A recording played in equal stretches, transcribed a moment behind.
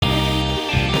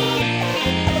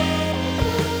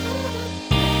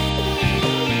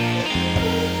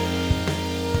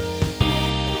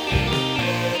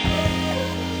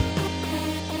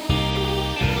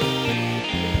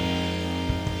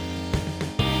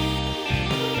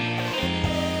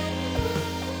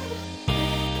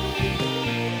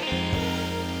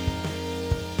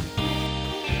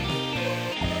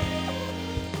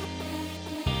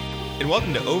and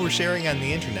welcome to Oversharing on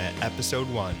the Internet, Episode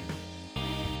 1.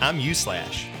 I'm U/.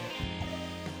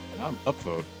 I'm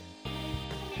upvote.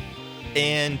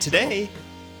 And today,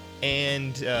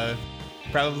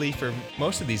 probably for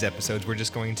most of these episodes, we're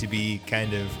just going to be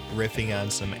kind of riffing on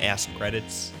some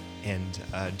askreddits and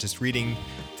just reading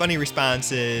funny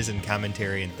responses and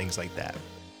commentary and things like that.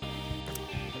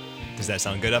 Does that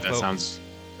sound good, upvote?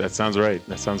 That sounds right.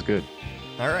 That sounds good.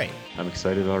 All right. I'm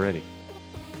excited already.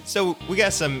 So we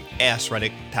got some Ask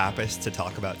Reddit topics to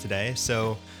talk about today.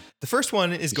 So the first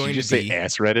one is going to be... Did you just say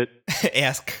Ask Reddit?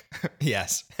 Ask,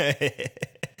 yes.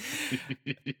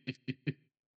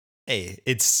 Hey,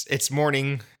 it's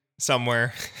morning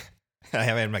somewhere. I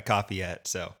haven't had my coffee yet,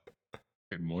 so...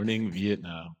 Good morning,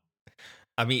 Vietnam.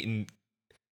 I'm eating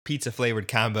pizza-flavored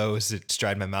combos. It's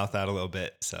dried my mouth out a little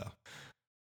bit, so...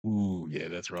 Ooh, yeah,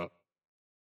 that's rough.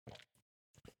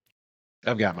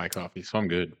 I've got my coffee, so I'm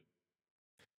good.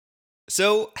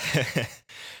 So,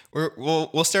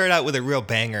 we'll start out with a real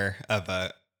banger of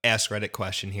a Ask Reddit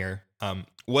question here.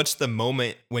 What's the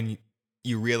moment when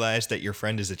you realize that your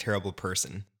friend is a terrible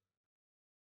person?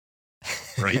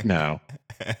 Right now.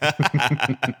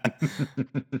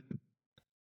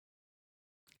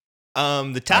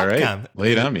 The top comment.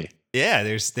 Lay it on me. Yeah,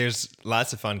 there's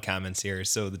lots of fun comments here.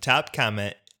 So the top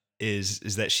comment is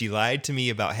that she lied to me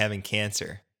about having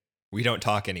cancer. We don't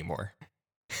talk anymore.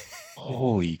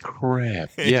 Holy crap.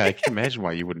 Yeah, I can't imagine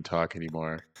why you wouldn't talk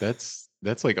anymore. That's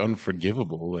like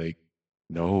unforgivable. Like,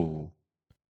 no.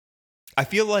 I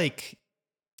feel like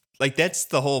that's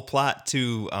the whole plot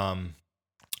to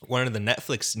one of the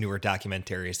Netflix newer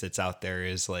documentaries that's out there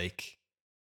is like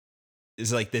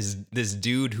this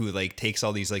dude who like takes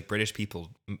all these like British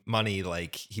people money,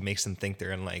 like he makes them think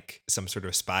they're in like some sort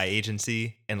of spy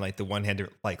agency, and like the one had to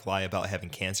like lie about having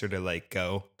cancer to like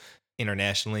go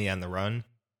internationally on the run.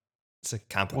 It's a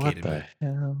complicated What the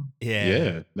hell?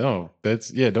 Yeah. No,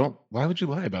 why would you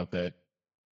lie about that?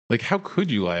 Like, how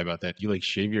could you lie about that? You like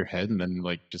shave your head and then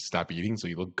like just stop eating so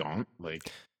you look gaunt? Like,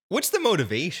 what's the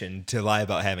motivation to lie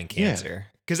about having cancer?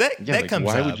 Because that like, comes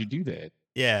why up. would you do that?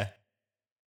 Yeah.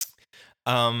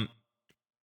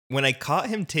 When I caught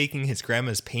him taking his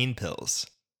grandma's pain pills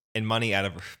and money out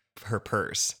of her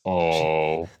purse.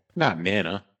 Oh, not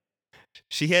Nana.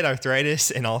 She had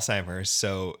arthritis and Alzheimer's,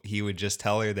 so he would just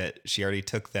tell her that she already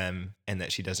took them and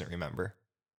that she doesn't remember.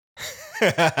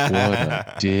 What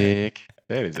a dick.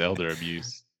 That is elder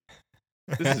abuse.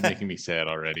 This is making me sad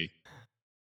already.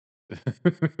 Like,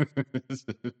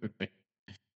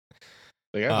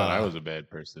 I thought I was a bad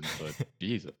person, but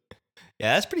Jesus.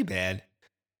 Yeah, that's pretty bad.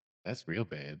 That's real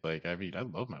bad. Like, I mean, I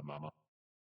love my mama.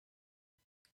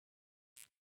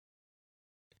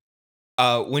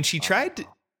 When she tried to...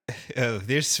 Oh,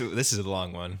 this is a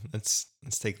long one. Let's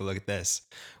take a look at this.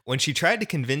 When she tried to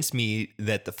convince me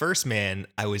that the first man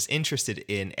I was interested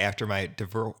in after my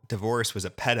divorce was a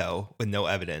pedo with no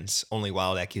evidence, only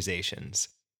wild accusations.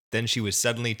 Then she was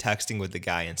suddenly texting with the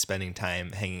guy and spending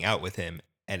time hanging out with him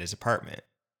at his apartment.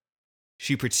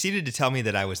 She proceeded to tell me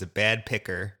that I was a bad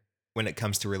picker when it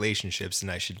comes to relationships and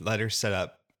I should let her set me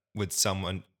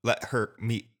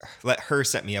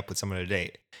up with someone to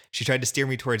date. She tried to steer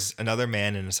me towards another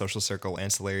man in a social circle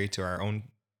ancillary to our own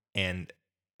and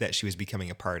that she was becoming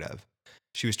a part of.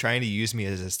 She was trying to use me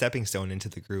as a stepping stone into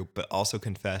the group, but also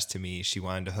confessed to me she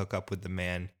wanted to hook up with the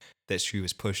man that she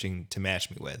was pushing to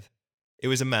match me with. It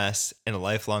was a mess and a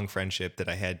lifelong friendship that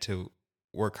I had to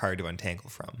work hard to untangle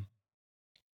from.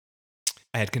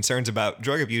 I had concerns about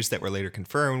drug abuse that were later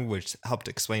confirmed, which helped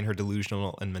explain her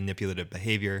delusional and manipulative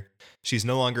behavior. She's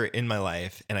no longer in my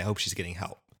life, and I hope she's getting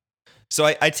help. So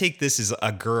I take this as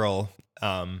a girl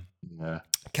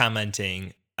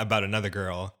commenting about another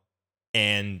girl,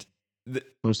 and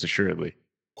most assuredly.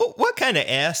 What kind of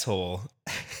asshole?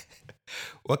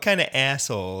 What kind of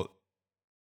asshole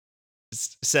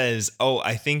says, "Oh,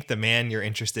 I think the man you're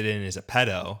interested in is a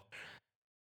pedo,"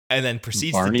 and then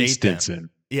proceeds Barney to date Stinson. them?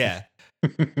 Yeah.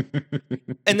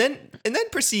 and then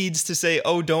proceeds to say,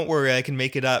 "Oh, don't worry, I can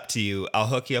make it up to you. I'll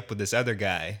hook you up with this other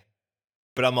guy,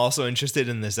 but I'm also interested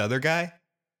in this other guy."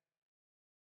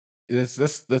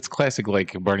 That's classic,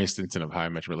 like Barney Stinson of How I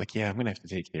Met Your Mother. Like, yeah, I'm gonna have to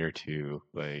take care too.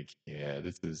 Like, yeah,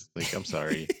 this is like, I'm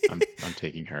sorry, I'm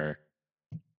taking her.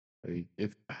 Like,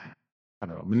 I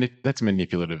don't know. That's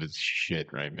manipulative as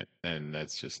shit, right? And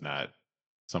that's just not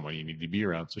someone you need to be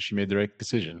around. So she made the right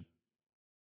decision.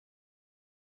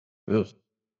 Ugh.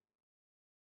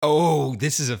 Oh,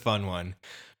 this is a fun one.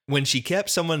 When she kept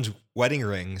someone's wedding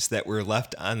rings that were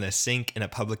left on the sink in a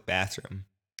public bathroom,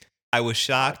 I was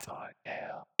shocked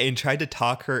and tried to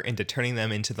talk her into turning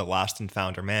them into the lost and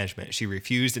found or management. She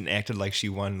refused and acted like she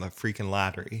won the freaking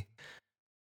lottery.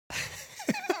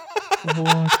 What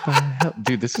the hell?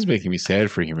 Dude, this is making me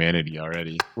sad for humanity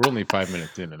already. We're only 5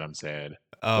 minutes in and I'm sad.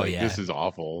 Oh Like, this yeah. is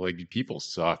awful. Like, people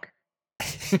suck.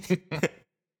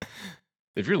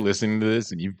 If you're listening to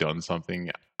this and you've done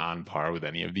something on par with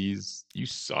any of these, you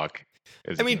suck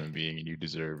as I a mean, human being and you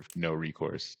deserve no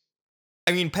recourse.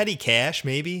 petty cash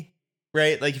maybe,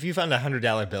 right? Like if you found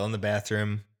 $100 bill in the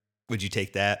bathroom, would you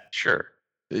take that? Sure.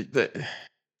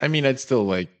 I mean, I'd still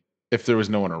like if there was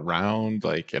no one around,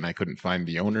 like, and I couldn't find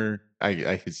the owner,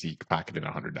 I could see pocketing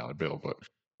 $100 bill. But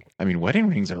I mean, wedding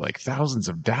rings are like thousands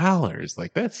of dollars.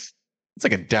 Like it's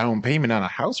like a down payment on a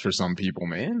house for some people,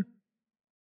 man.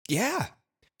 Yeah.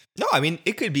 No,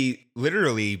 it could be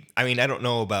literally. I don't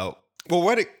know about.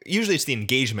 Well, usually it's the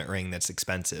engagement ring that's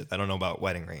expensive. I don't know about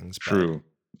wedding rings, but True.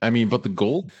 I mean, but the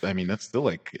gold, I mean, that's still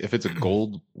like if it's a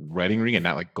gold wedding ring and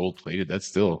not like gold plated, that's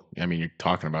still, I mean, you're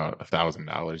talking about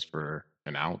 $1,000 for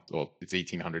an ounce. Well, it's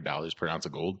 $1,800 per ounce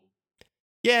of gold.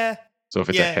 yeah, So if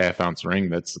it's a yeah, half ounce ring,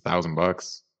 that's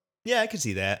 $1,000. yeah, I could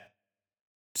see that.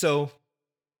 So,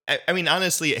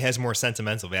 honestly, it has more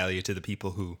sentimental value to the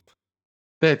people who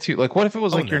That too. Like, what if it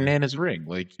was own like your them. nana's ring,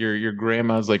 like your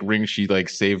grandma's like ring she like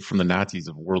saved from the Nazis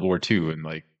of World War II, and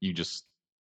like you just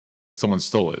someone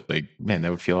stole it. Like, man, that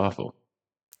would feel awful.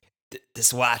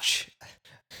 This watch,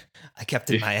 I kept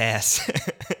in my ass.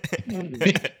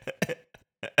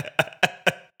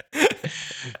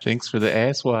 Thanks for the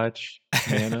ass watch,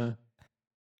 Nana.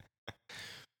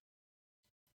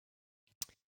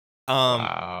 um,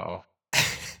 Wow.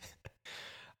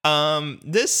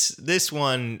 this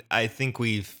one, I think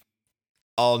we've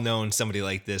all known somebody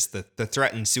like this. The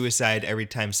threatened suicide every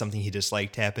time something he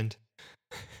disliked happened.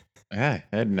 Yeah,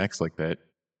 I had an ex like that.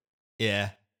 Yeah,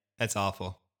 that's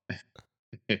awful.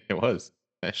 It was.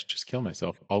 I should just kill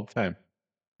myself all the time.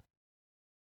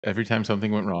 Every time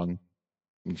something went wrong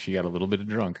and she got a little bit of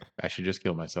drunk, I should just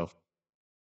kill myself.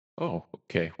 Oh,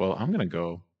 okay. Well, I'm gonna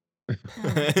go.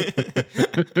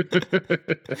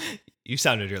 You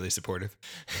sounded really supportive.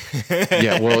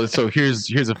 Yeah, well, so here's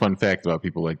a fun fact about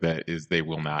people like that is they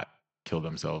will not kill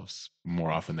themselves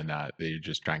more often than not. They're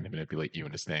just trying to manipulate you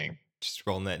into staying. Just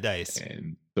rolling that dice.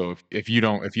 And so if you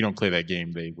don't play that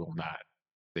game, they will not.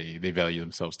 They value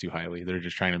themselves too highly. They're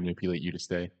just trying to manipulate you to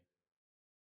stay.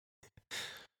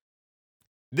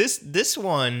 This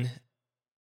one,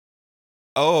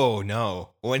 oh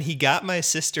no. When he got my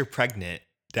sister pregnant,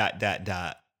 dot dot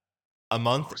dot, a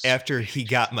month Oh, after sweet he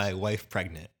got my Jesus. wife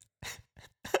pregnant.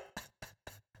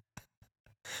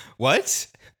 What?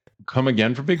 Come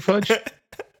again for Big Fudge?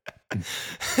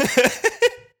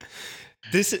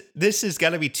 This has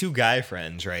got to be two guy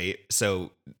friends, right? Guy It's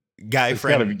gotta be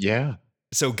friend yeah.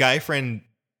 guy friend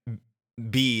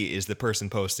B is the person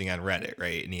posting on Reddit,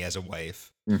 right? And he has a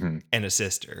wife Mhm. and a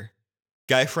sister.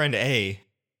 Guy friend A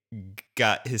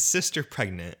got his sister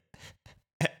pregnant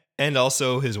and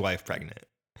also his wife pregnant.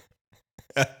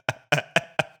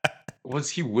 Was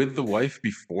he with the wife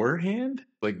beforehand?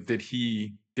 Like, did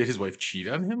his wife cheat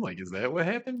on him? Like, is that what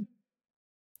happened?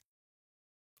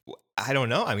 I don't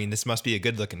know. This must be a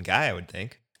good looking guy, I would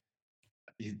think.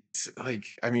 It's like,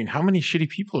 I mean, how many shitty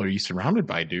people are you surrounded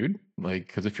by, dude? Like,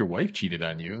 because if your wife cheated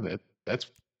on you, that's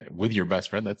with your best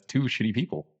friend, that's 2 shitty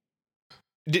people.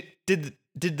 Did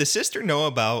the sister know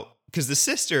about, because the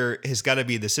sister has got to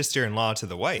be the sister-in-law to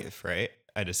the wife, right?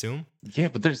 I'd assume. Yeah,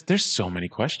 but there's so many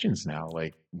questions now.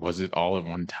 Like, was it all at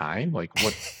one time? Like,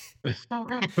 what?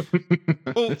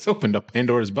 Well, This opened up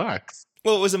Pandora's box.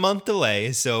 it was a month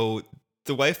delay, so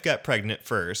the wife got pregnant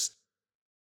first.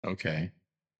 Okay.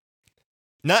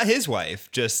 Not his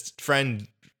wife, just friend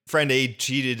A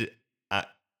cheated uh,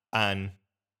 on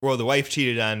well, the wife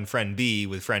cheated on friend B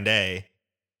with friend A.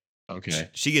 Okay.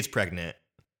 She gets pregnant.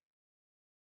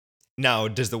 Now,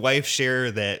 does the wife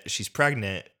share that she's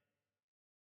pregnant,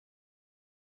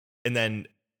 and then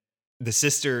the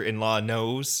sister-in-law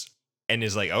knows and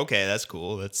is like, "Okay, that's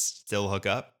cool. Let's still hook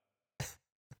up."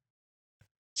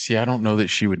 See, I don't know that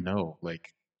she would know,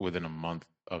 like, within a month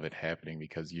of it happening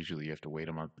because usually you have to wait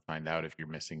a month to find out if you're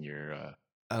missing your,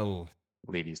 Oh,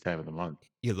 ladies' time of the month.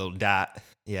 you little dot.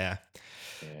 Yeah.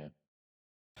 Yeah.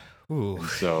 Ooh. And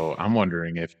so I'm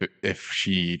wondering if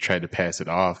she tried to pass it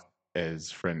off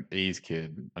as friend A's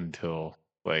kid until,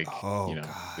 like, Oh the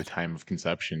God. time of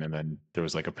conception, and then there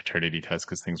was, like, a paternity test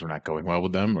because things were not going well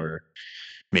with them, or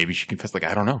maybe she confessed, like,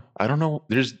 I don't know. I don't know.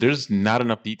 There's not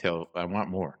enough detail. I want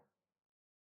more.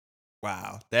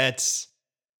 Wow. That's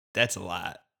a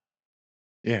lot.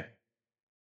 Yeah.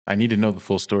 I need to know the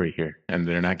full story here, and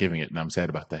they're not giving it, and I'm sad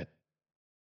about that.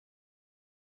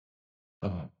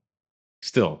 Uh,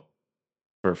 Still,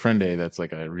 for a friend A, that's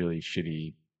like a really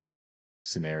shitty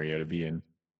scenario to be in.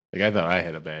 Like I thought I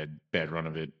had a bad run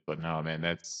of it, but no, man,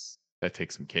 that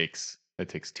takes some cakes. That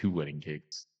takes 2 wedding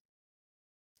cakes.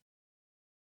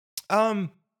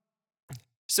 Um,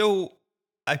 so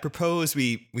I propose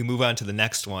we move on to the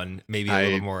next one, maybe a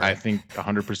little I more. think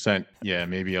 100%, yeah,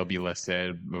 maybe I'll be less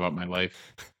sad about my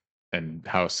life and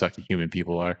how sucky human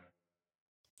people are.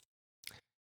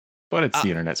 But it's Uh, the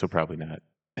internet, so probably not.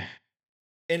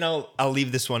 and I'll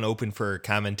leave this one open for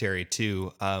commentary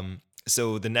too.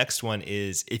 So the next one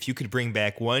is, if you could bring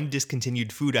back one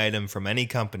discontinued food item from any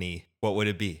company, what would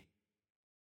it be?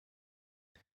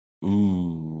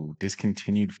 Ooh,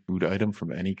 discontinued food item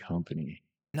from any company.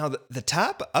 Now the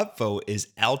top upvote is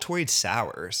Altoid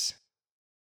sours.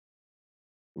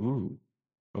 Ooh,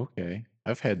 okay.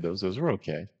 I've had those. Those were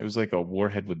okay. It was like a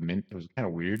warhead with mint. It was kind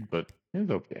of weird, but it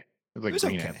was okay. It was It like was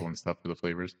green okay. apple and stuff for the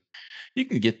flavors. You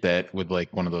can get that with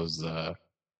like one of those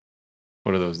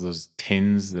what are those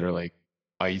tins that are like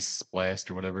ice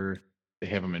blast or whatever. They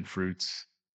have them in fruits.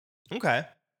 Okay.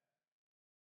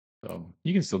 So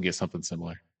you can still get something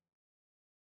similar.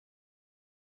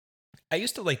 I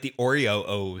used to like the Oreo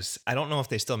O's. I don't know if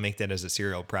they still make that as a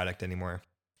cereal product anymore.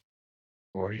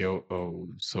 Oreo. Oh,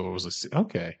 so it was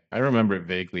okay. I remember it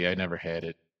vaguely. I never had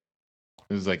it.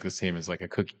 It was like the same as like a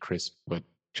cookie crisp, but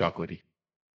chocolatey.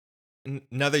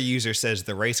 Another user says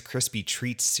the Rice Krispie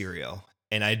Treats cereal.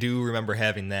 And I do remember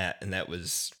having that, and that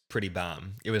was pretty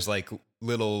bomb. It was like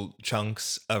little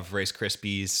chunks of Rice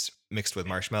Krispies mixed with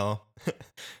marshmallow.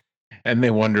 And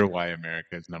they wonder why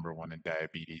America is number one in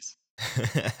diabetes.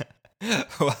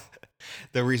 Well,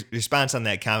 the response on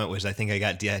that comment was, I think I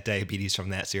got diabetes from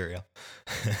that cereal.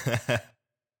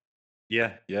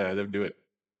 Yeah, yeah, they'll do it.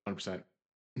 100%.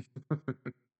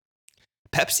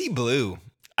 Pepsi Blue.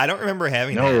 I don't remember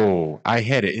having that. No, I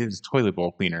had it. It was toilet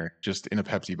bowl cleaner just in a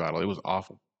Pepsi bottle. It was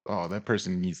awful. Oh, that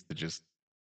person needs to just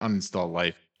uninstall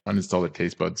life, uninstall their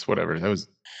taste buds, whatever. That was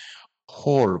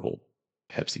horrible.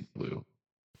 Pepsi Blue.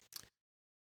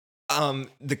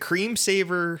 The Cream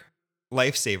Saver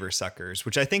Lifesaver suckers,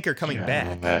 which I think are coming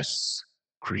back. Yes.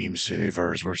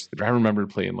 CreamSavers were I remember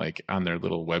playing like on their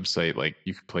little website, like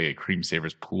you could play a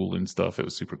CreamSavers pool and stuff. It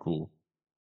was super cool.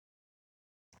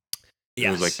 It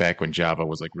was like Yes. back when Java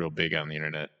was like real big on the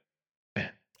internet.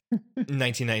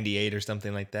 1998 or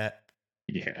something like that.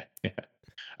 Yeah, yeah.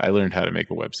 I learned how to make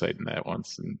a website in that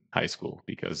once in high school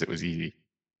because it was easy.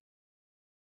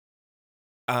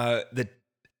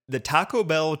 The Taco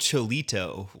Bell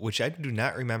Cholito, which I do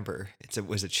not remember. It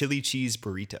was a chili cheese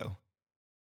burrito.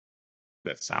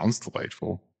 That sounds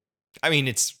delightful. I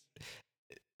mean,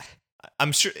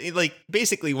 I'm sure, like,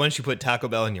 basically, once you put Taco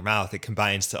Bell in your mouth, it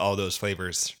combines to all those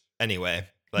flavors anyway.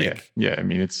 Yeah, Like, yeah. I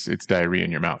mean, it's diarrhea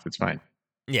in your mouth. It's fine.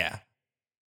 yeah.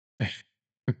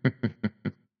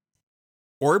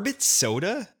 Orbit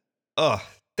Soda? Ugh,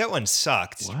 that one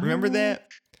sucked. Remember What? that?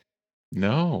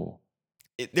 No.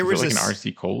 There Is it was like an this.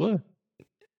 RC cola?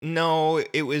 No,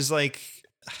 it was like,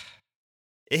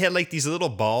 it had like these little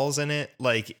balls in it.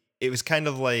 Like, it was kind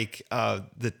of like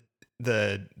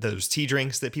those tea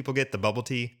drinks that people get, the bubble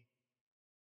tea.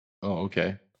 Oh, okay.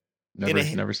 And Never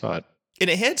it never saw it. and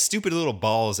it had stupid little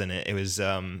balls in it. It was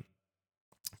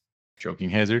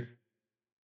Choking hazard?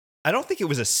 I don't think it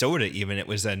was a soda even. It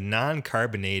was a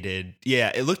non-carbonated.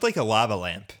 Yeah, it looked like a lava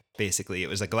lamp basically. It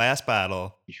was a glass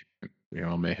bottle. You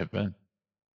know, may have been.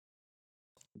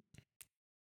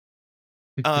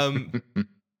 Um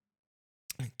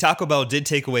Taco Bell did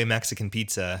take away Mexican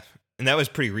pizza, and that was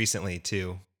pretty recently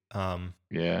too. Um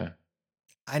Yeah.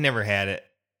 I never had it.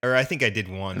 Or I think I did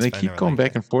And once, they but I keep never going liked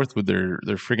back it. and forth with their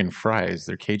friggin' fries,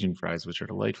 their Cajun fries, which are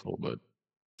delightful, but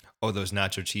Oh, those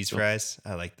nacho cheese they'll fries?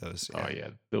 I like those, oh yeah. yeah,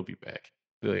 they'll be back.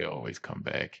 They always come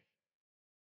back.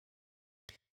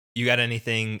 You got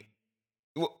anything?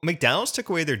 Well, McDonald's took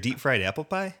away their deep fried apple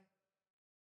pie?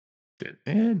 Did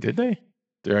they?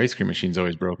 Their ice cream machine's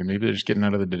always broken. Maybe they're just getting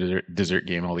out of the dessert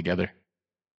game altogether.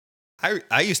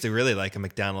 I used to really like a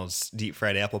McDonald's deep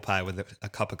fried apple pie with a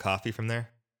cup of coffee from there.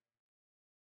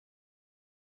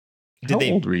 Did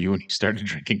How old they? were you when you started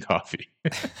drinking coffee?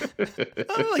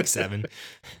 Oh, like 7.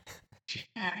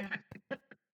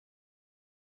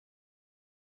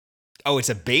 Oh, it's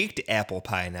a baked apple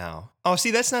pie now. Oh,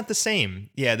 see, that's not the same.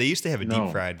 Yeah, they used to have a deep No,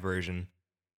 fried version.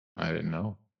 I didn't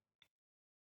know.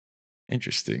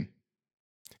 Interesting.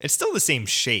 It's still the same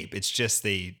shape.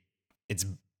 It's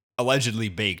allegedly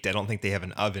baked. I don't think they have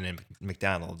an oven in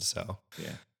McDonald's, so.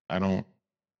 Yeah. I don't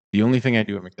the only thing I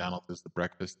do at McDonald's is the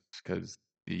breakfast because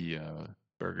the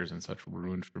burgers and such were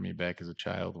ruined for me back as a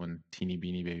child when teeny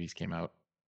beanie babies came out.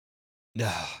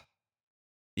 Ugh.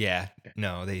 Yeah, Yeah,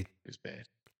 no, they it was bad.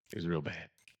 It was real bad.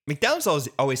 McDonald's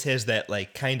always has that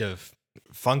like kind of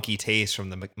funky taste from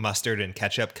the mustard and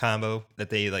ketchup combo that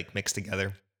they like mix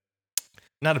together.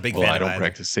 Not a big Well, fan I of don't either.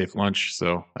 practice safe lunch,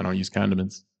 so I don't use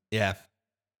condiments. Yeah.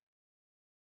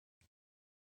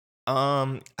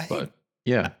 I think. But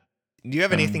yeah, Do you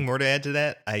have anything um, more to add to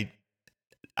that? I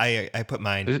put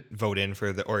my it, vote in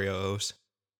for the Oreos.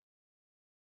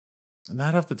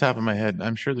 not off the top of my head.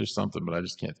 I'm sure there's something, but I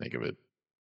just can't think of it.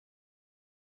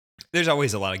 There's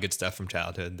always a lot of good stuff from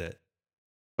childhood that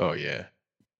Oh yeah,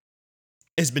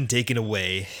 has been taken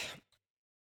away.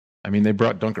 I mean they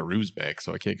brought Dunkaroos back,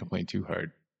 so I can't complain too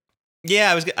hard.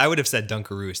 Yeah, I would have said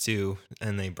Dunkaroos too,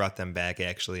 and they brought them back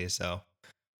actually. So,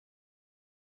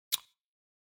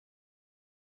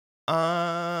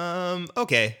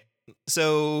 okay.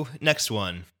 So next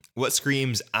one, what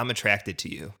screams "I'm attracted to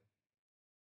you"?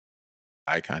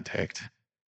 Eye contact.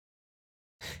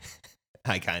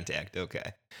 Eye contact.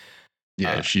 Okay.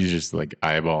 Yeah, Uh, she's just like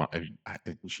eyeball. I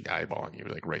think she eyeballing you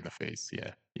like right in the face.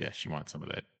 Yeah, yeah, she wants some of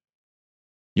that.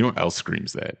 You know what else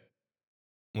screams that?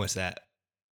 what's that?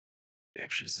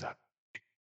 If she's up.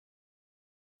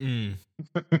 Mm.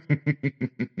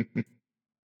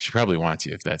 She probably wants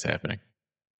you if that's happening.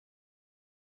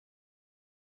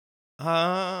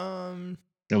 Um.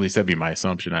 At least that'd be my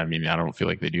assumption. I mean, I don't feel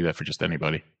like they do that for just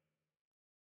anybody,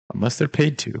 unless they're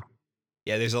paid to.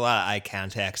 Yeah, there's a lot of eye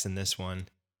contacts in this one.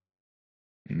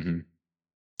 Hmm.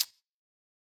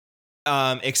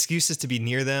 Excuses to be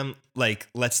near them, like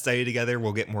let's study together,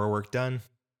 we'll get more work done.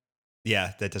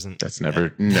 Yeah, that doesn't. That's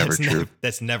That, never true.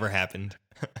 that's never happened.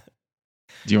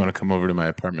 Do you want to come over to my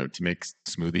apartment to make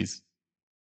smoothies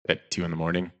at 2 in the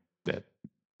morning? That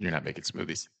you're not making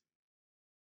smoothies.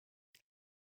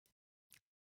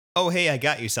 Oh, hey, I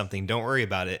got you something. Don't worry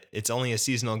about it. It's only a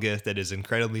seasonal gift that is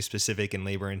incredibly specific and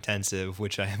labor intensive,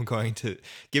 which I am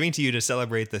giving to you to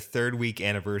celebrate the 3rd week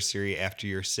anniversary after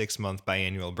your 6-month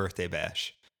biannual birthday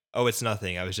bash. Oh, it's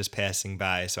nothing. I was just passing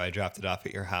by, so I dropped it off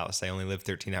at your house. I only live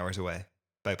 13 hours away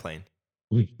by plane.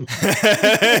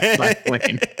 By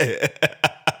plane.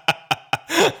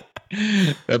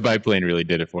 That biplane really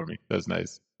did it for me. That was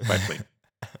nice. Biplane.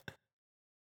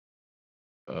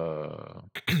 Uh,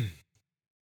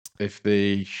 if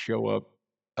they show up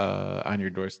on your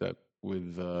doorstep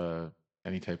with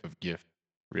any type of gift,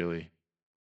 really,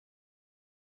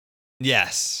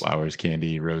 Yes. flowers,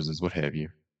 candy, roses, what have you.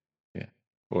 Yeah.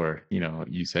 Or,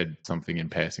 you said something in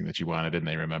passing that you wanted and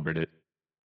they remembered it.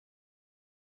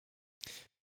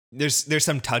 There's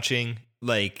some touching,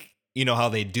 like you know how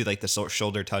they do like the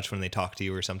shoulder touch when they talk to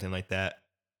you or something like that,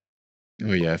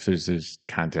 Oh, yeah. If there's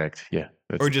contact, yeah,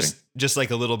 that's or the thing. just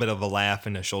like a little bit of a laugh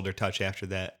and a shoulder touch after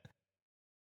that.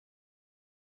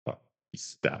 Oh,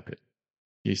 stop it.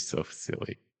 You're so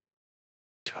silly.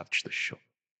 Touch the shoulder.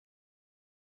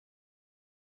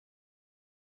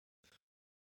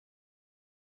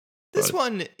 This But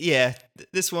one, yeah,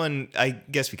 this one, I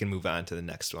guess we can move on to the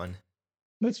next one.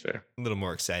 that's fair. A little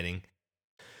more exciting.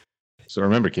 So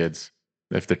remember, kids,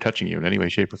 if they're touching you in any way,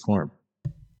 shape, or form,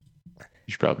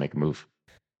 you should probably make a move.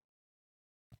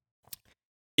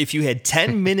 If you had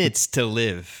 10 minutes to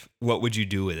live, what would you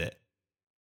do with it?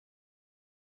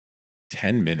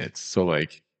 10 minutes. So,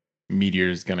 like,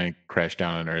 meteor's going to crash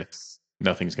down on Earth.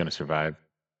 Nothing's going to survive.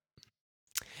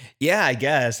 Yeah, I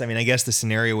guess. I mean, I guess the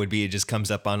scenario would be it just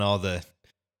comes up on all the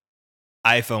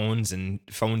iPhones and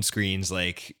phone screens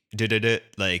like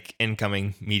like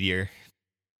incoming meteor.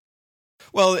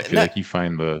 Well, I feel not like you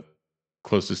find the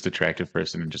closest attractive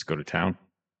person and just go to town.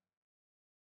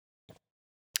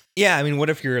 yeah, I mean, what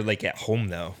if you're like at home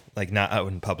though? Like not out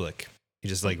in public. You're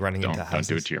just like running into Don't do it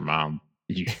houses. to your mom.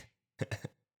 You,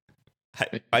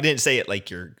 I didn't say it like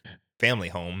your family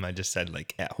home. I just said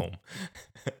like at home.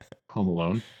 home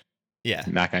alone. Yeah.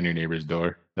 Knock on your neighbor's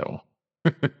door. That will.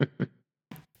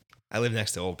 I live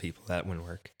next to old people. That wouldn't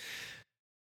work.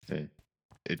 Eh,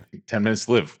 10 minutes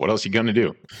to live. What else you gonna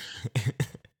do?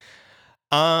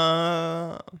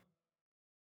 uh,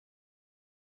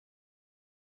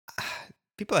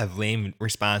 people have lame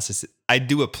responses. I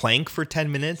do a plank for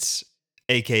 10 minutes,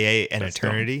 aka an That's dumb.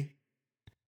 eternity.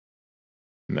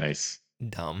 Nice.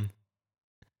 Dumb.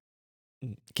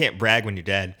 Can't brag when you're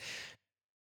dead.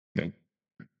 Okay.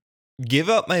 Give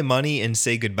up my money and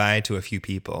say goodbye to a few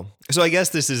people. So I guess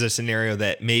this is a scenario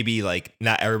that maybe like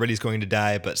not everybody's going to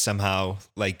die, but somehow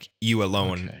like you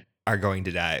alone Okay. are going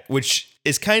to die, which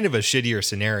is kind of a shittier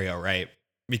scenario, right?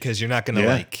 Because you're not going to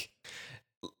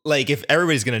Yeah. like if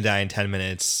everybody's going to die in 10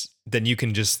 minutes, then you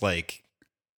can just like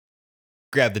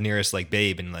grab the nearest like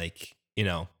babe and like,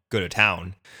 go to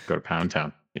town. Go to Pound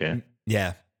Town. Yeah.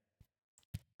 Yeah.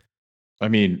 I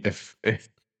mean, if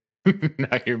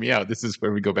Now hear me out. This is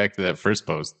where we go back to that first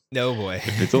post. No boy.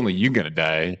 If it's only you gonna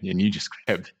die and you just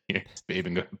grab your babe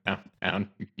and go down,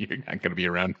 you're not gonna be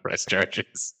around to press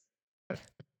charges.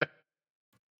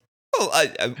 Well,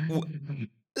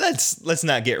 let's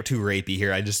not get too rapey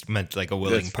here. I just meant like a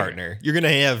willing That's fair. partner. You're gonna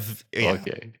have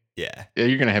Okay. yeah. Yeah,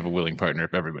 you're gonna have a willing partner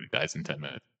if everybody dies in 10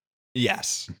 minutes.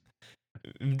 Yes.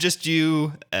 Just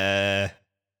you. I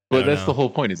But don't that's know. the whole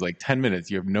point. Is like 10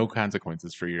 minutes. You have no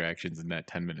consequences for your actions in that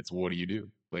 10 minutes. What do you do?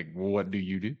 Like, what do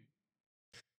you do?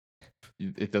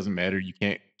 It doesn't matter. You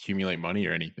can't accumulate money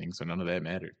or anything, so none of that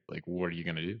matters. Like, what are you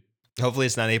gonna do? Hopefully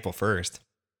it's not April 1st.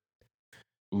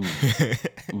 Ooh,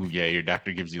 ooh, yeah. Your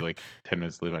doctor gives you like 10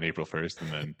 minutes to live on April 1st, and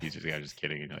then he's just, just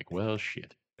kidding. And you're like, well,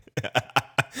 shit.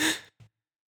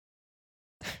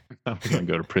 I'm gonna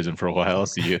go to prison for a while. I'll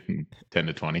see you in 10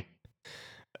 to 20.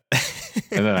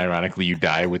 And then, ironically, you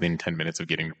die within 10 minutes of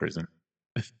getting to prison.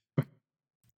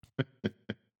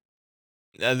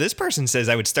 This person says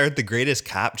I would start the greatest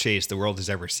cop chase the world has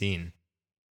ever seen.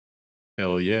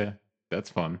 Hell yeah, that's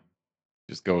fun.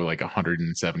 Just go like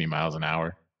 170 miles an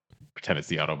hour. Pretend it's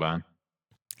the Autobahn.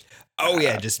 Oh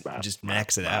yeah, just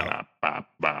max it out.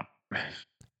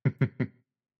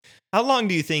 How long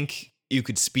do you think you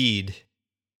could speed?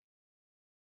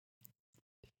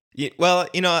 Well,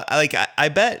 I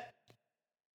bet,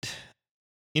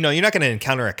 you're not going to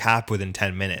encounter a cop within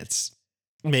 10 minutes.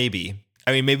 Maybe.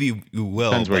 I mean, maybe you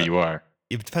will. Depends where you are.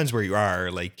 It depends where you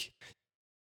are. Like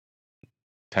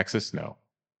Texas? No.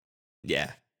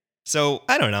 Yeah. So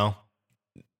I don't know.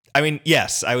 I mean,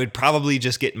 yes, I would probably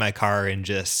just get in my car and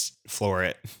just floor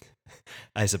it,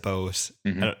 I suppose.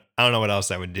 Mm-hmm. I don't know what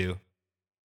else I would do.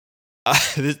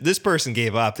 This person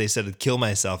gave up. They said, kill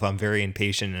myself. I'm very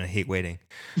impatient and I hate waiting.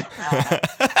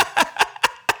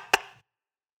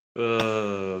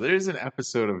 There's an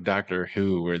episode of Doctor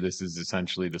Who where this is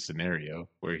essentially the scenario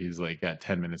where he's like got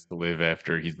 10 minutes to live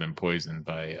after he's been poisoned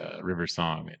by River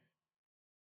Song.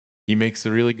 He makes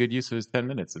a really good use of his 10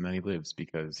 minutes and then he lives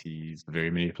because he's a very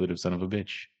manipulative son of a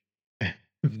bitch.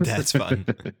 That's fun.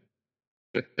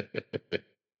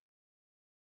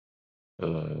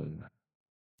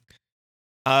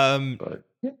 But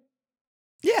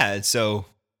yeah, so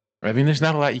I mean, there's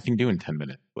not a lot you can do in 10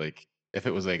 minutes. Like, if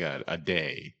it was like a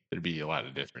day, there'd be a lot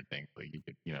of different things. Like, you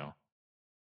could,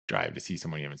 drive to see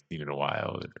someone you haven't seen in a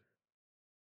while.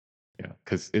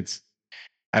 Because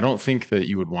I don't think that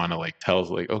you would want to like tell,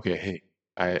 like, okay, hey,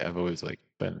 I've always like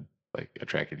been like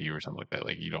attracted to you or something like that.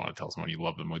 Like, you don't want to tell someone you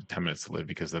love them with 10 minutes to live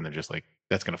because then they're just like,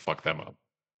 that's going to fuck them up.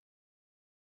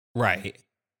 Right.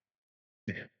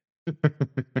 Yeah.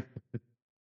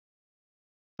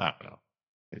 I don't know.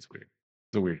 It's weird.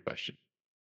 It's a weird question.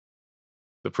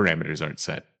 The parameters aren't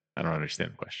set. I don't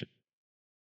understand the question.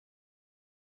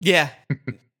 Yeah.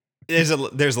 There's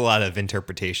a lot of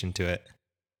interpretation to it.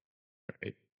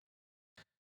 Right.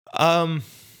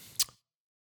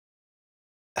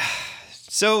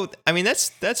 So I mean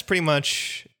that's pretty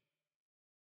much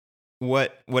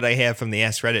what I have from the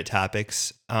Ask Reddit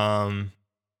topics. All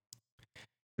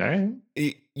right.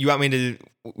 You want me to?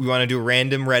 We want to do a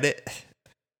random Reddit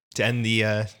to end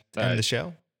the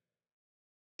show?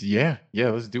 Yeah,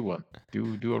 let's do one.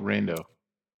 Do a rando.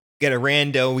 We got a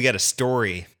rando. We got a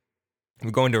story. We're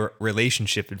going to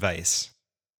relationship advice.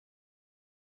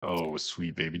 Oh,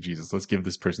 sweet baby Jesus! Let's give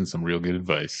this person some real good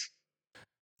advice.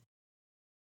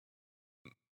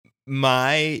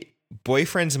 My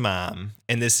boyfriend's mom,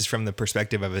 and this is from the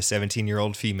perspective of a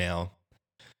 17-year-old female,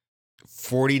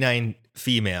 49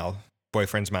 female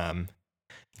boyfriend's mom,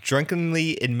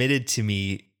 drunkenly admitted to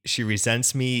me she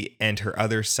resents me and her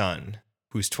other son,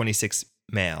 who's 26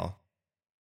 male,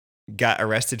 got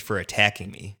arrested for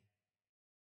attacking me.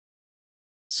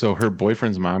 So her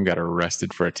boyfriend's mom got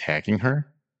arrested for attacking her?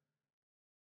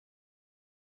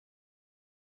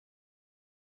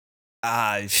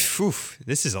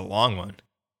 This is a long one.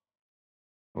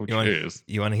 Oh, You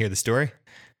want to hear the story?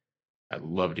 I'd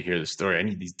love to hear the story. I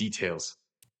need these details.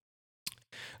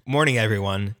 Morning,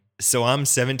 everyone. So I'm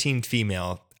 17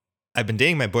 female. I've been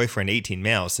dating my boyfriend 18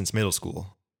 male since middle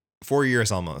school. 4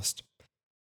 years almost.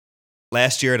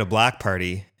 Last year at a block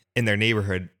party in their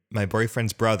neighborhood, my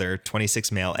boyfriend's brother,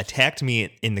 26 male, attacked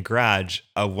me in the garage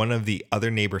of one of the other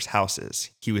neighbors'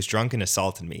 houses. He was drunk and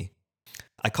assaulted me.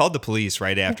 I called the police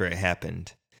right after it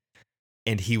happened,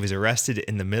 and he was arrested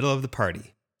in the middle of the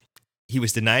party. He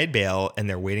was denied bail, and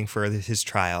they're waiting for his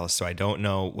trial, so I don't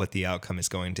know what the outcome is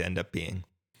going to end up being.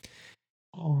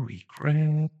 Holy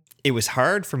crap. It was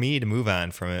hard for me to move on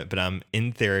from it, but I'm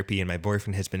in therapy, and my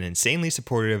boyfriend has been insanely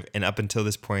supportive, and up until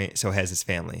this point, so has his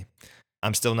family.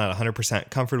 I'm still not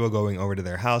 100% comfortable going over to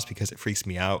their house because it freaks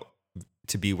me out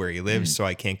to be where he lives, so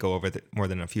I can't go over more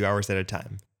than a few hours at a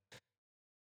time.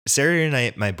 Saturday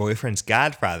night, my boyfriend's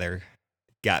godfather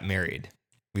got married.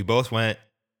 We both went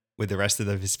with the rest of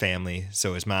his family,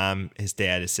 so his mom, his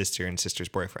dad, his sister, and sister's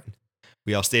boyfriend.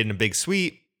 We all stayed in a big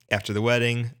suite. After the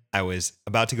wedding, I was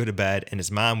about to go to bed, and his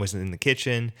mom was in the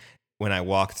kitchen when I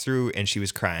walked through, and she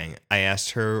was crying. I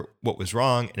asked her what was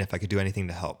wrong and if I could do anything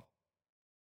to help.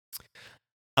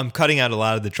 I'm cutting out a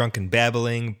lot of the drunken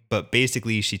babbling, but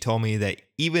basically she told me that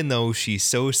even though she's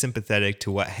so sympathetic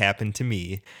to what happened to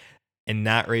me and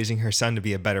not raising her son to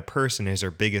be a better person is her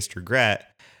biggest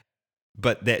regret,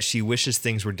 but that she wishes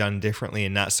things were done differently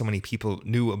and not so many people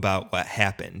knew about what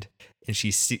happened. And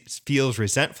she feels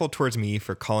resentful towards me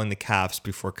for calling the cops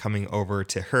before coming over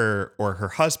to her or her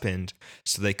husband,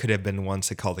 so they could have been the ones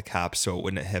to call the cops so it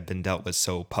wouldn't have been dealt with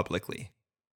so publicly.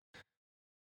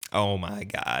 Oh my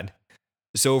God.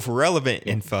 So for relevant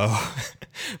info,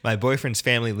 my boyfriend's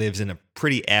family lives in a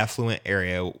pretty affluent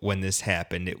area when this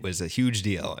happened. It was a huge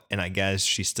deal, and I guess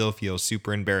she still feels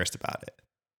super embarrassed about it.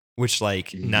 Which,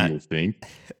 like, You think?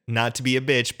 not to be a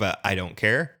bitch, but I don't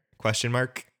care? Question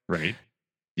mark. Right.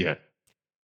 Yeah.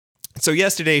 So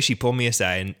yesterday she pulled me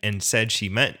aside and said she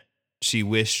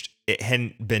wished it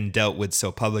hadn't been dealt with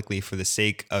so publicly for the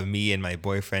sake of me and my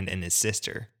boyfriend and his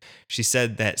sister. She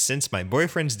said that since my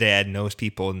boyfriend's dad knows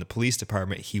people in the police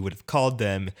department, he would have called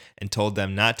them and told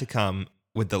them not to come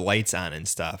with the lights on and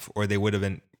stuff, or they would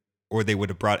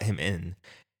have brought him in.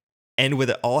 And with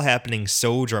it all happening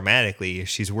so dramatically,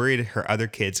 she's worried her other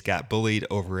kids got bullied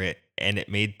over it, and it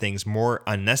made things more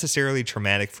unnecessarily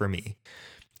traumatic for me.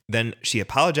 Then she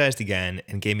apologized again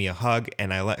and gave me a hug,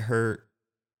 and I let her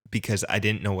because I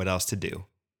didn't know what else to do.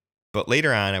 But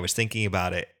later on, I was thinking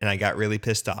about it, and I got really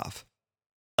pissed off.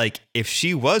 Like, if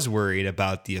she was worried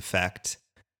about the effect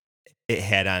it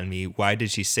had on me, why did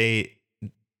she say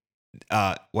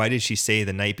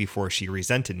the night before she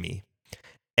resented me?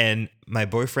 And my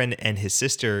boyfriend and his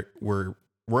sister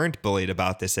weren't bullied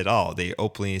about this at all. They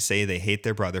openly say they hate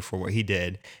their brother for what he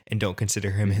did and don't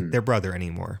consider him their brother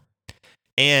anymore.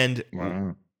 And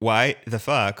why the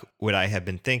fuck would I have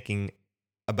been thinking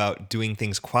about doing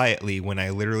things quietly when I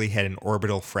literally had an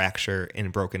orbital fracture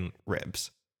and broken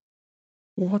ribs?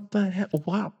 What the hell?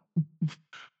 Wow.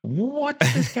 What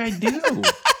did this guy do?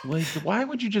 Like, why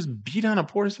would you just beat on a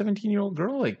poor 17-year-old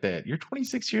girl like that? You're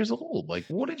 26 years old. Like,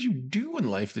 what did you do in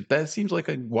life that seems like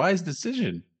a wise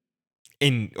decision?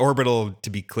 In orbital, to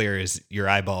be clear, is your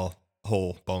eyeball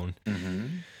hole bone. Mm-hmm.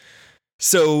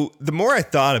 So the more I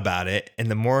thought about it and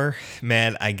the more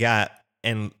mad I got,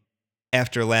 and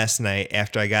after last night,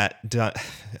 after I got done,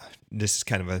 this is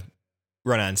kind of a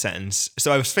run-on sentence.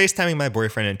 So I was FaceTiming my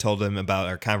boyfriend and told him about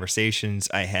our conversations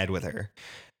I had with her.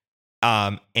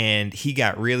 And he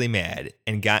got really mad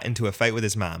and got into a fight with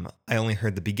his mom. I only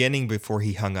heard the beginning before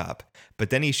he hung up,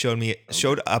 but then he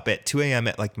showed up at 2 a.m.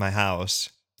 at like my house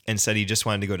and said he just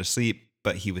wanted to go to sleep,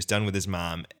 but he was done with his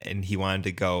mom and he wanted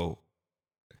to go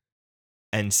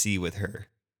NC with her.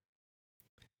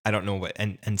 I don't know what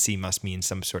NC must mean,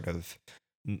 some sort of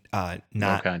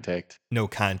No contact. No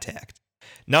contact.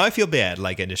 Now I feel bad,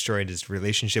 like I destroyed his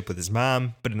relationship with his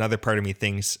mom, but another part of me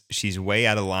thinks she's way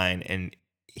out of line and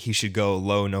he should go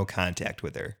low, no contact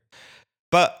with her.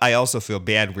 But I also feel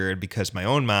weird because my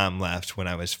own mom left when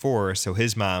I was 4, so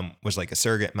his mom was like a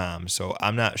surrogate mom, so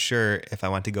I'm not sure if I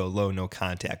want to go low, no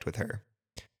contact with her.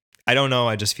 I don't know,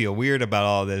 I just feel weird about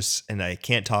all this, and I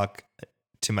can't talk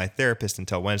to my therapist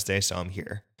until Wednesday, so I'm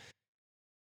here.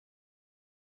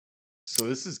 So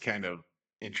this is kind of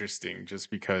interesting just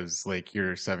because like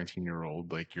you're a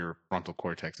 17-year-old, like your frontal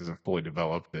cortex isn't fully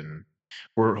developed and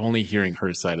we're only hearing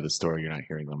her side of the story. You're not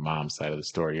hearing the mom's side of the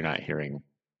story. You're not hearing,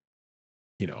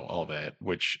 all that,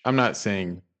 which I'm not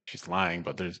saying she's lying,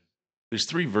 but there's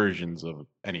 3 versions of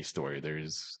any story.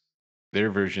 There's their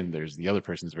version, there's the other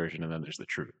person's version, and then there's the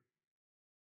truth.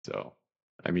 So,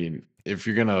 I mean, if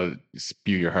you're gonna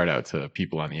spew your heart out to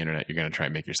people on the internet, you're gonna try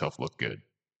and make yourself look good.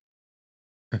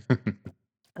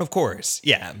 Of course,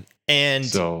 yeah. And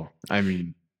So, I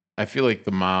mean, I feel like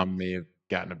the mom may have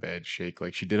gotten a bad shake.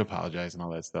 Like she did apologize and all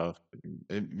that stuff.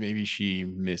 Maybe she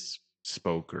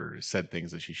misspoke or said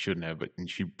things that she shouldn't have, but and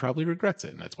she probably regrets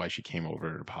it, and that's why she came over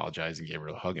and apologized and gave her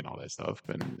a hug and all that stuff.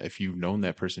 And if you've known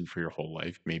that person for your whole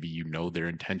life, maybe their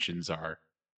intentions are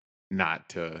not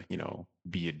to,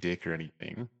 be a dick or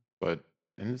anything, but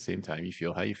at the same time, you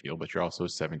feel how you feel, but you're also a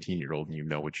 17-year-old and you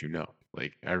know what you know.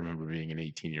 Like I remember being an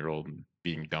 18-year-old and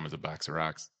being dumb as a box of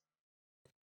rocks.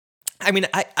 I mean,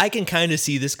 I can kind of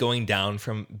see this going down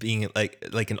from being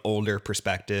like an older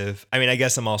perspective. I mean, I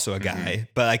guess I'm also a guy,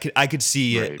 but I could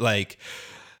see it Right. like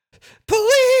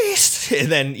police.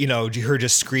 And then, her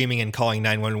just screaming and calling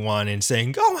 911 and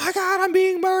saying, "Oh my God, I'm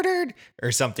being murdered,"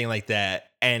 or something like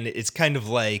that. And it's kind of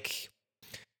like,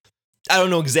 I don't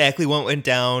know exactly what went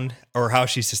down or how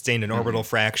she sustained an orbital Mhm.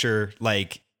 fracture.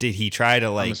 Like, did he try to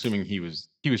I'm like, assuming he was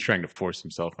trying to force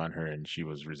himself on her, and she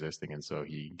was resisting, and so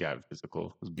he got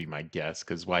physical. Would be my guess.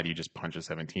 Because why do you just punch a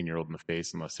 17-year-old in the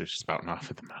face unless they're spouting off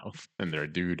at the mouth and they're a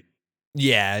dude?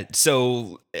 yeah.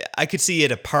 So I could see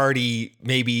at a party,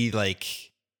 maybe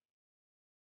like,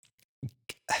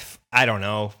 I don't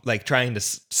know, like trying to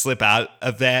slip out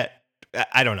of that.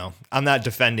 I don't know. I'm not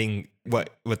defending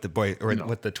what the boy or No,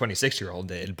 what the 26-year-old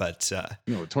did, but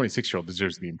no, a 26-year-old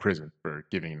deserves to be in prison for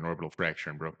giving an orbital fracture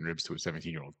and broken ribs to a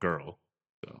 17-year-old girl.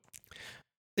 So,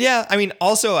 yeah. I mean,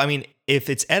 also, if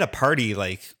it's at a party,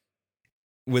 like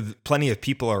with plenty of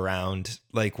people around,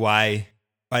 like why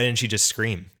didn't she just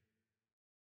scream?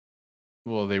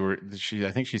 well, they were.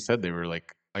 I think she said they were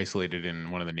like isolated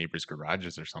in one of the neighbors'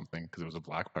 garages or something because it was a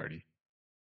block party.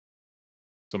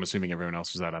 So I'm assuming everyone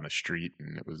else was out on the street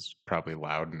and it was probably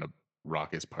loud and a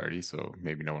raucous party, so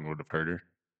maybe no one would have heard her.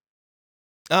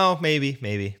 Oh, maybe.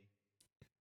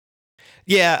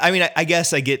 Yeah, I mean, I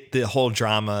guess I get the whole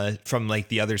drama from like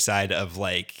the other side of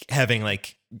like having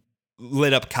like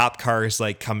lit up cop cars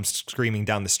like come screaming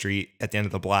down the street at the end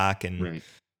of the block Right.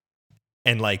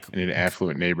 and like In an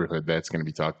affluent neighborhood, that's going to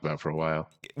be talked about for a while.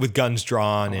 with guns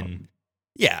drawn and Um,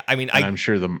 yeah, I mean, and I'm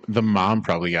sure the mom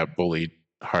probably got bullied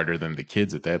harder than the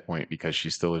kids at that point because she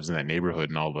still lives in that neighborhood,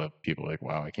 and all the people are like,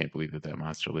 wow, I can't believe that that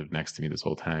monster lived next to me this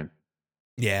whole time.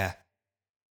 yeah.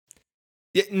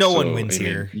 Yeah, no one So wins I mean,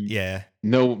 here. Yeah.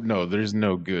 no, there's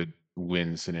no good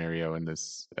win scenario in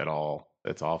this at all.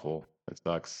 That's awful. That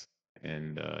sucks.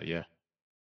 And yeah,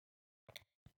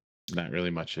 not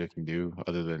really much they can do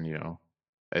other than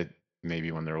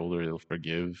maybe when they're older they'll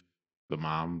forgive the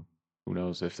mom. Who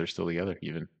knows if they're still together?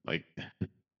 Even like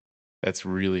that's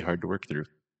really hard to work through.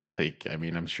 Like, I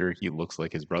mean, I'm sure he looks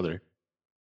like his brother.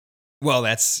 Well,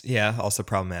 that's yeah, also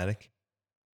problematic.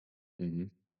 Hmm.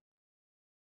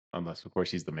 Unless, of course,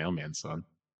 he's the mailman's son.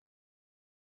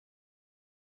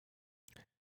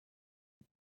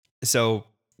 So,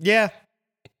 yeah,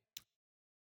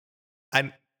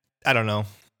 I'm I don't know.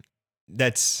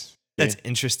 That's Yeah,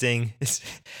 interesting.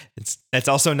 It's that's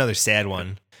also another sad yeah,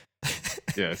 one.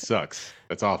 yeah. It sucks.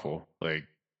 That's awful. Like,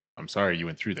 I'm sorry you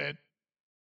went through that,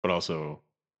 but also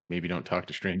maybe don't talk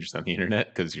to strangers on the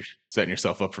internet because you're setting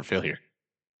yourself up for failure.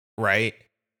 Right?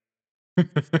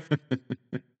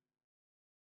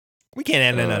 We can't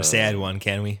end on a sad uh, one,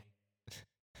 can we?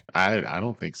 I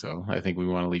don't think so. I think we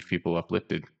want to leave people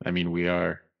uplifted. I mean, we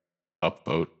are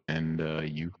upvote and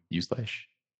you slash.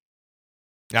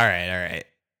 All right.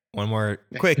 One more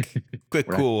quick we're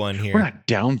not cool one we're here. not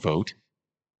downvote.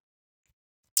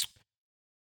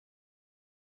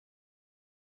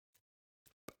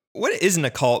 What isn't a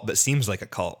cult but seems like a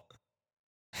cult?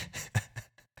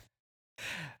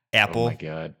 Oh my Apple.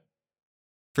 god.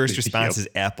 First response Yep.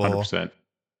 is Apple. 100%.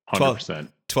 12, 100%.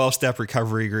 12-step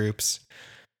recovery groups,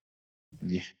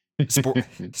 Yeah.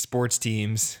 sports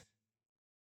teams,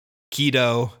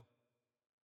 keto.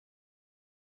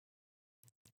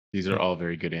 These are all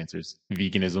very good answers.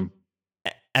 Veganism.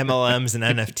 MLMs and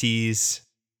NFTs.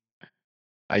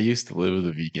 I used to live with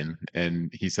a vegan, and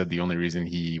he said the only reason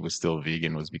he was still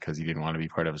vegan was because he didn't want to be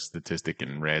part of a statistic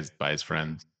and razzed by his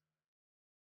friends.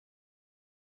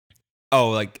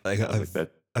 Oh, like I was like,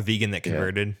 that, a vegan that yeah.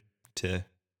 converted to.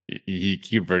 He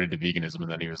converted to veganism,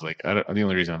 and then he was like, the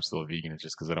only reason I'm still a vegan is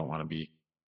just because I don't want to be,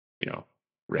 you know,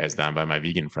 razzed on by my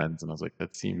vegan friends. And I was like,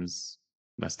 that seems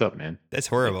messed up, man. That's Like,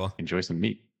 horrible. enjoy some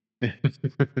meat. And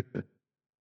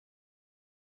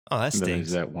Oh, that then there's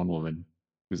stinks. that one woman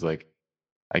who's like,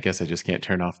 I guess I just can't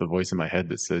turn off the voice in my head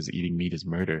that says eating meat is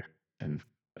murder. And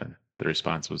the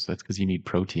response was, that's because you need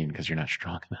protein because you're not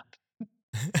strong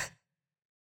enough.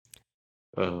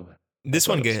 Oh, I This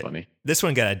thought one it was get funny. this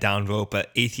one got a downvote,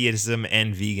 but atheism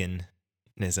and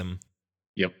veganism.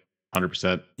 Yep,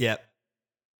 100%. Yep.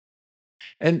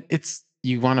 And it's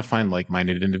you want to find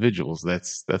like-minded individuals.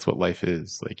 That's what life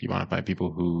is. Like you want to find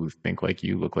people who think like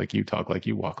you, look like you, talk like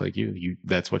you, walk like you.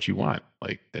 That's what you want.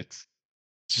 Like that's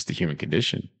it's just the human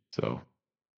condition. So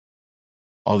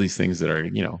all these things that are,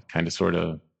 kind of sort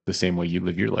of the same way you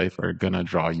live your life are gonna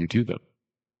draw you to them.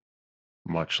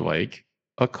 Much like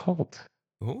a cult.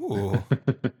 Ooh.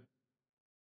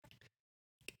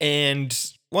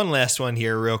 And one last one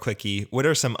here, real quickie. What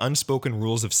are some unspoken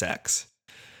rules of sex?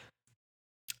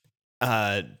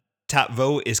 Uh, Top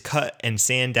vote is cut and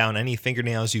sand down any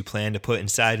fingernails you plan to put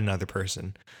inside another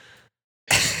person.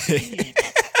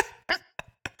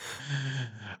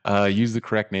 Use the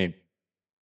correct name.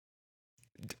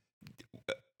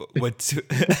 What's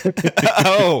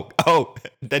oh,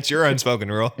 that's your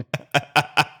unspoken rule.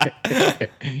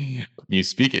 You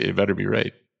speak it better be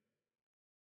right.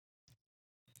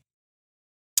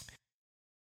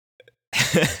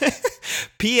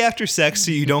 Pee after sex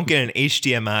so you don't get an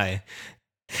HDMI.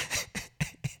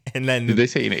 And then Did they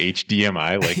say an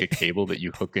HDMI, like a cable that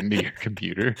you hook into your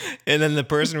computer? And then the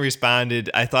person responded,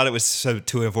 I thought it was so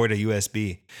to avoid a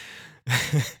USB.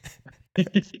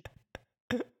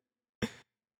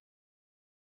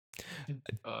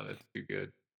 Oh, that's too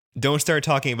good. Don't start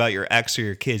talking about your ex or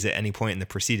your kids at any point in the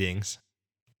proceedings.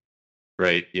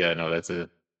 Right. Yeah, no, that's a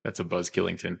Buzz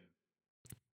Killington.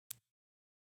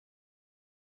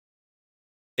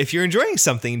 If you're enjoying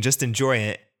something, just enjoy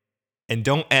it and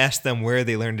don't ask them where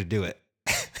they learned to do it.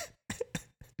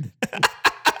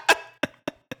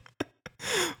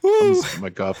 I'm just getting my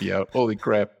coffee out. Holy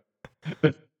crap.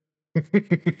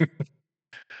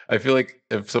 I feel like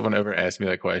if someone ever asked me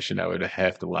that question, I would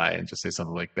have to lie and just say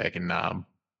something like back in Nam.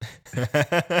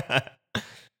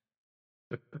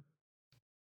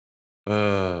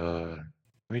 Where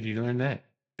did you learn that?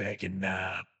 Back in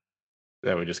Nam.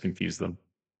 That would just confuse them.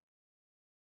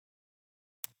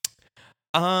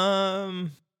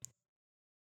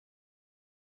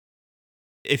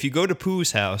 If you go to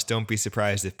Pooh's house, don't be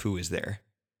surprised if Pooh is there.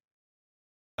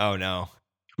 Oh no.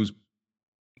 Who's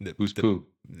Pooh?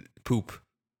 Poop.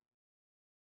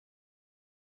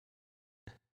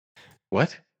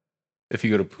 What? If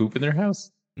you go to poop in their house?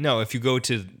 No, if you go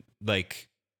to like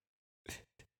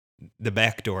the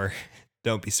back door,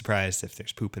 don't be surprised if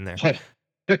there's poop in there.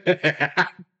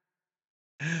 That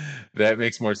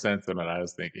makes more sense than what I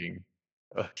was thinking.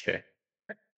 Okay.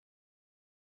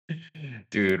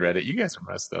 Dude, Reddit, you guys are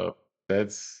messed up.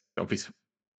 Don't be.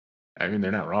 I mean,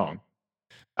 they're not wrong.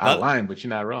 I lied, but you're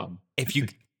not wrong. A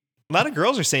lot of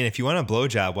girls are saying if you want a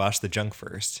blowjob, wash the junk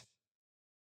first.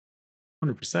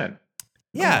 100%.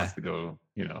 No one wants to go,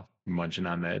 munching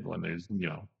on that when there's,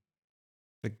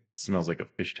 it smells like a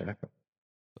fish taco.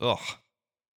 Ugh.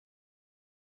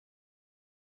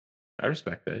 I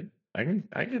respect that. I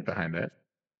get behind that.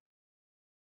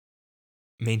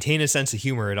 Maintain a sense of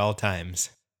humor at all times.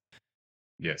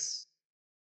 Yes.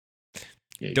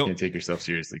 Yeah, you can't take yourself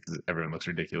seriously because everyone looks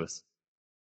ridiculous.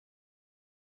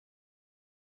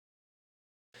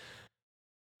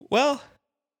 Well,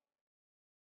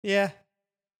 yeah.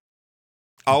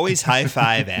 Always high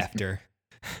five after.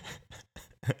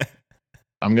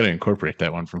 I'm going to incorporate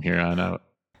that one from here on out.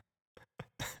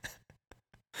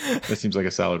 That seems like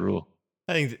a solid rule.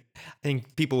 I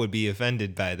think people would be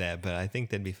offended by that, but I think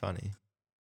that'd be funny.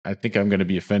 I think I'm going to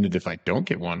be offended if I don't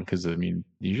get one because, I mean,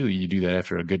 usually you do that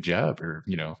after a good job or,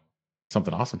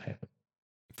 something awesome happens.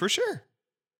 For sure.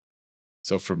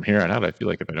 So from here on out, I feel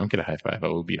like if I don't get a high five, I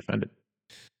will be offended.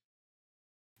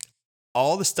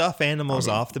 All the stuffed animals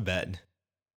off the bed.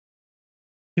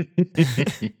 I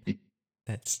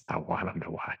want them to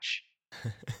watch.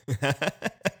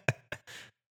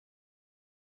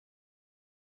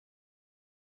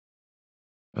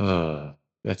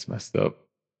 That's messed up.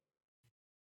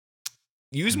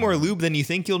 Use more lube than you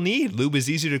think you'll need. Lube is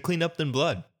easier to clean up than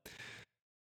blood.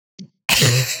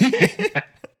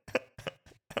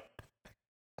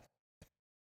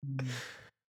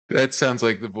 That sounds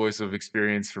like the voice of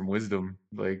experience from wisdom.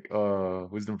 Like,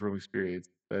 wisdom from experience.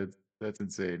 That's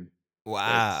insane.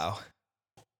 Wow.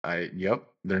 Yep,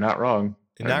 they're not wrong.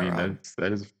 Wrong.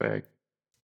 That is a fact.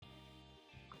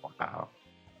 Wow.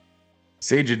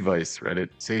 Sage advice, Reddit.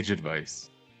 Sage advice.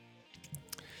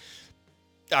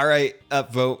 All right,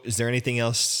 upvote. Is there anything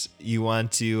else you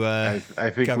want to I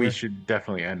think cover? we should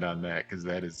definitely end on that because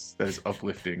that is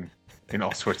uplifting in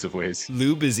all sorts of ways.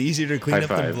 Lube is easier to clean High up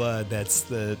five. than blood. That's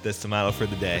the model for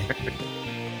the day.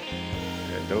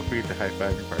 Yeah, don't forget to high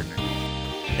five your partner.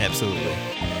 Absolutely.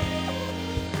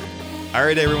 All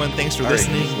right, everyone. Thanks for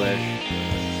listening. Right,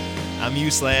 I'm U/.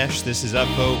 This is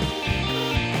Upvote.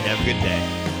 Have a good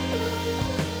day.